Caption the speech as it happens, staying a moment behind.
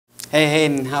Hey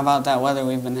Hayden, how about that weather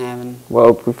we've been having?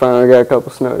 Well, we finally got a couple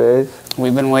snow days.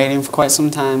 We've been waiting for quite some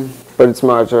time. But it's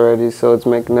March already, so let's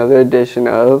make another edition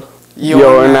of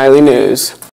Your Nightly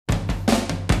News.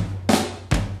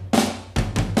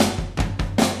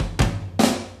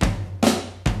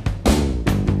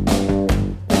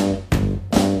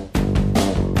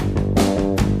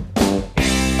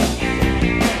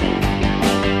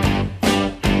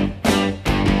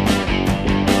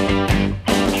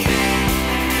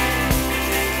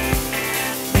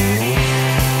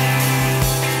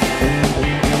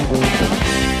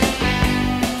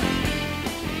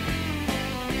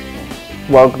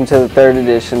 Welcome to the third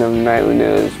edition of Nightly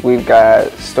News. We've got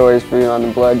stories for you on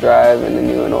the blood drive and the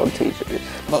new and old teachers.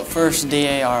 But first,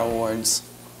 DAR awards.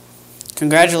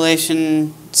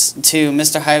 Congratulations to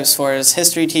Mr. Hypes for his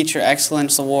History Teacher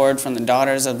Excellence Award from the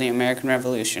Daughters of the American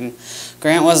Revolution.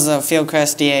 Grant was the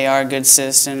Fieldcrest DAR Good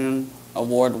Citizen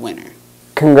Award winner.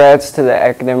 Congrats to the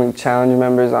Academic Challenge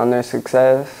members on their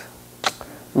success.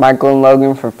 Michael and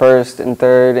Logan for first and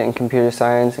third in computer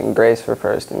science, and Grace for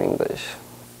first in English.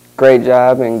 Great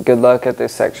job and good luck at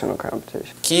this sectional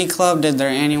competition. Key Club did their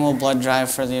annual blood drive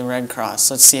for the Red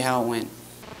Cross. Let's see how it went.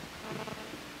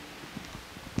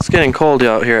 It's getting cold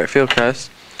out here at Fieldcrest,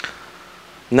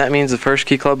 and that means the first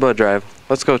Key Club blood drive.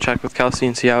 Let's go check with Kelsey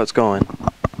and see how it's going.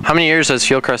 How many years has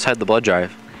Fieldcrest had the blood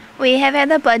drive? We have had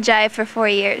the blood drive for 4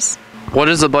 years. What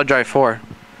is the blood drive for?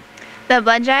 The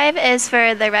blood drive is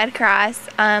for the Red Cross.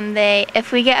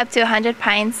 If we get up to 100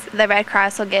 pints, the Red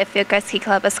Cross will give Fieldcrest Key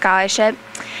Club a scholarship,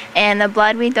 and the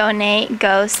blood we donate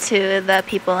goes to the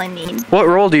people in need. What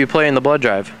role do you play in the blood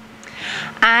drive?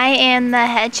 I am the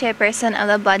head chairperson of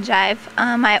the blood drive.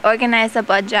 I organize the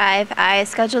blood drive, I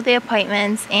schedule the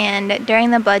appointments, and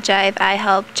during the blood drive, I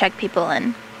help check people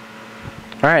in.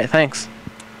 All right, thanks.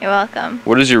 You're welcome.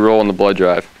 What is your role in the blood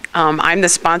drive? I'm the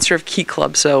sponsor of Key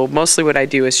Club, so mostly what I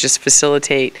do is just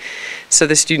facilitate so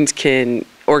the students can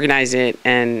organize it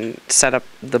and set up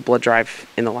the blood drive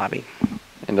in the lobby.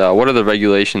 And what are the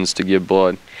regulations to give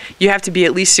blood? You have to be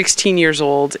at least 16 years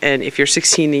old, and if you're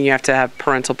 16, then you have to have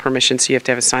parental permission, so you have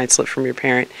to have a signed slip from your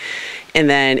parent. And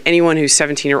then anyone who's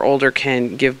 17 or older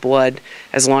can give blood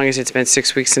as long as it's been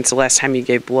 6 weeks since the last time you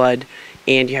gave blood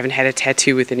and you haven't had a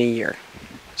tattoo within a year.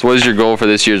 So what is your goal for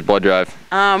this year's blood drive?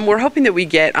 We're hoping that we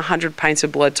get 100 pints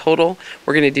of blood total.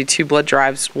 We're going to do 2 blood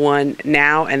drives, one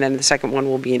now, and then the second one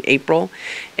will be in April.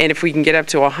 And if we can get up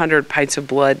to 100 pints of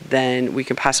blood, then we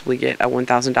can possibly get a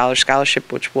 $1,000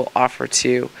 scholarship, which we'll offer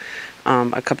to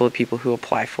a couple of people who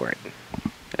apply for it.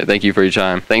 Yeah, thank you for your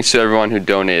time. Thanks to everyone who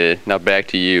donated. Now back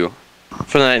to you.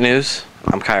 For the Night News,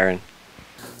 I'm Kyron.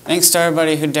 Thanks to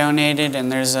everybody who donated,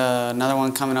 and there's another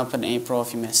one coming up in April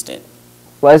if you missed it.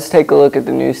 Let's take a look at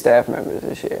the new staff members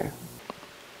this year.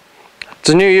 It's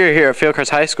a new year here at Fieldcrest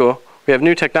High School. We have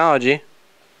new technology,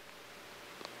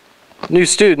 new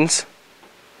students,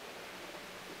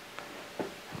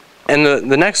 and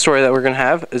the next story that we're going to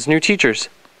have is new teachers.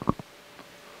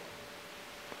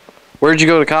 Where did you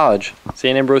go to college?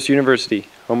 St. Ambrose University,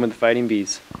 home of the Fighting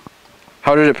Bees.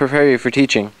 How did it prepare you for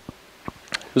teaching?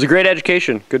 It was a great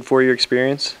education, good 4-year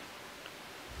experience.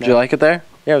 Did you like it there?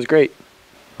 Yeah, it was great.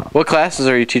 What classes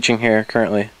are you teaching here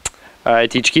currently? I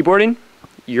teach keyboarding,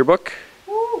 yearbook,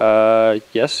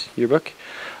 yearbook,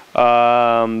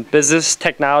 business,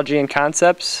 technology and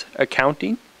concepts,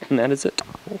 accounting, and that is it.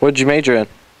 What did you major in?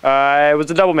 It was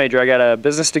a double major. I got a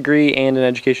business degree and an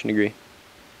education degree.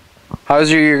 How's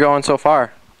your year going so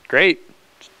far? Great.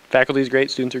 Faculty's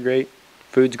great, students are great,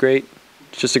 food's great.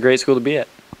 It's just a great school to be at.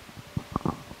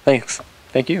 Thanks.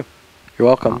 Thank you. You're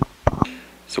welcome.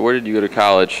 So where did you go to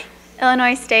college?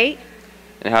 Illinois State.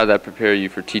 And how did that prepare you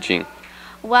for teaching?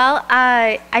 Well,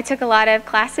 I took a lot of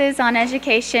classes on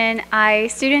education. I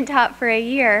student taught for a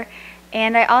year,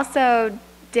 and I also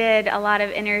did a lot of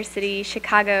inner city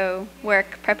Chicago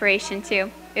work preparation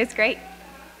too. It was great.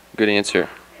 Good answer.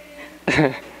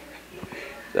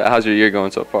 How's your year going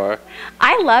so far?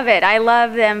 I love it. I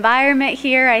love the environment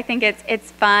here. I think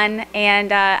it's fun,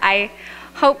 and I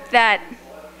hope that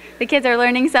the kids are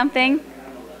learning something.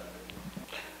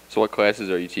 So what classes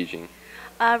are you teaching?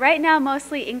 Right now,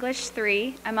 mostly English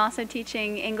 3. I'm also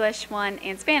teaching English 1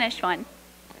 and Spanish 1.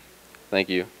 Thank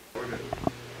you.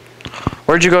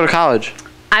 Where'd you go to college?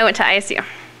 I went to ISU.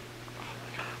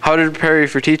 How did it prepare you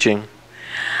for teaching?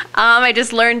 I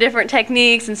just learned different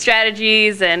techniques and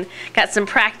strategies and got some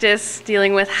practice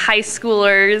dealing with high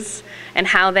schoolers and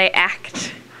how they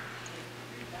act.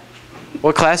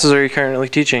 What classes are you currently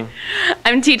teaching?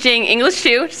 I'm teaching English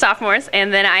 2, sophomores,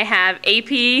 and then I have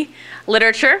AP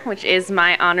Literature, which is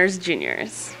my honors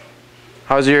juniors.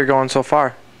 How's your year going so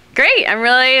far? Great. I'm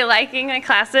really liking my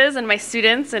classes and my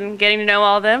students and getting to know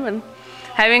all of them and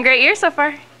having a great year so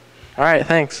far. All right,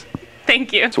 thanks.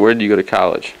 Thank you. So where did you go to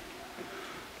college?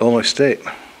 Illinois State.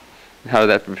 How did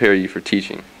that prepare you for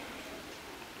teaching?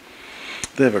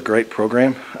 They have a great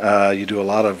program. You do a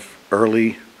lot of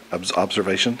early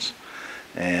observations,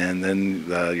 and then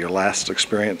your last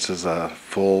experience is a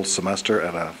full semester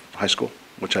at a high school,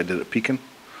 which I did at Pekin.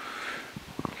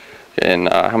 And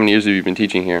how many years have you been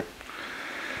teaching here?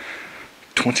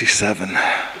 27.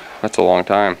 That's a long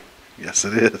time. Yes,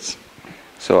 it is.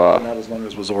 So not as long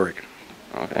as was Oregon.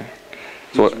 Okay.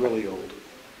 So it's really old.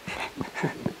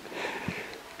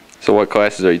 So what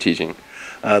classes are you teaching?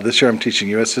 This year I'm teaching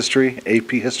U.S. history,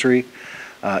 AP history,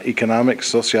 economics,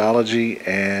 sociology,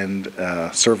 and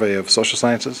survey of social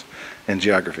sciences, and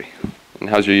geography. And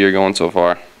how's your year going so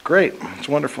far? Great. It's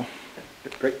wonderful.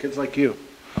 Great kids like you.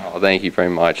 Oh, thank you very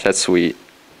much. That's sweet.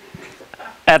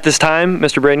 At this time,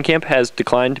 Mr. Bradenkamp has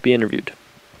declined to be interviewed.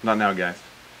 Not now, guys.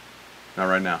 Not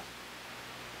right now.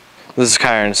 This is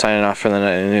Kyron signing off for the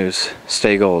Nightly News.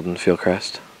 Stay gold and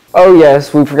Fieldcrest. Oh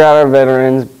yes, we forgot our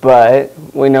veterans, but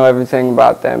we know everything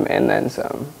about them and then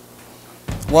some.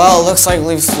 Well, it looks like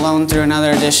we've flown through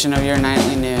another edition of your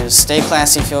Nightly News. Stay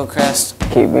classy, Fieldcrest.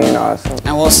 Keep being awesome.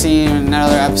 And we'll see you in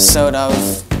another episode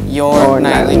of your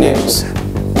Nightly News.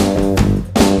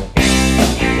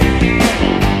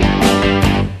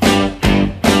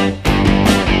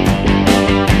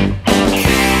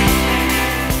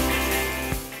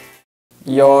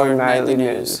 Your Nightly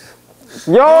News.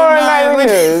 Your Nightly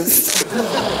News.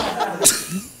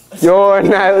 Your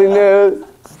Nightly News.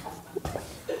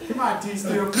 Come on,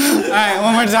 T-Stu. Alright,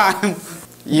 one more time.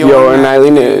 Your Nightly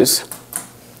News.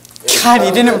 God,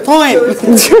 you didn't point.